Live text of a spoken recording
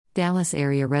Dallas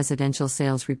Area Residential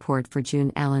Sales Report for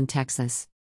June. Allen, Texas.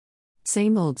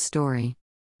 Same old story.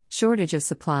 Shortage of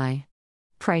supply.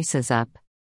 Prices up.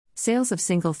 Sales of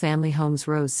single-family homes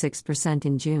rose 6%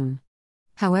 in June.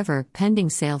 However, pending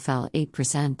sale fell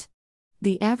 8%.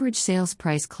 The average sales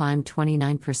price climbed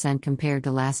 29% compared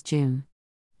to last June.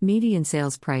 Median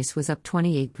sales price was up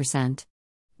 28%.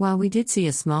 While we did see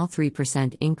a small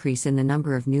 3% increase in the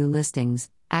number of new listings,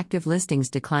 active listings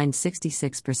declined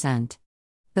 66%.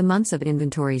 The months of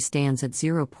inventory stands at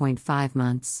 0.5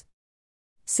 months.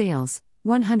 Sales,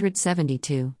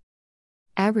 172.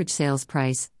 Average sales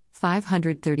price,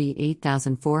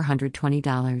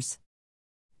 $538,420.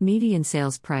 Median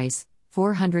sales price,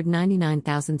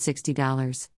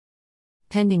 $499,060.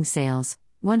 Pending sales,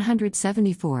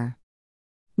 174.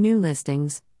 New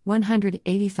listings,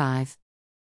 185.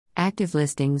 Active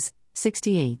listings,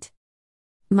 68.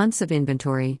 Months of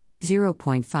inventory,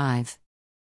 0.5.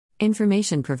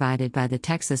 Information provided by the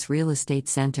Texas Real Estate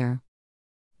Center.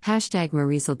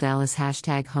 #Marisol Dallas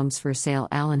 #Homes for Sale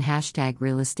Allen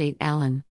 #Real Estate Allen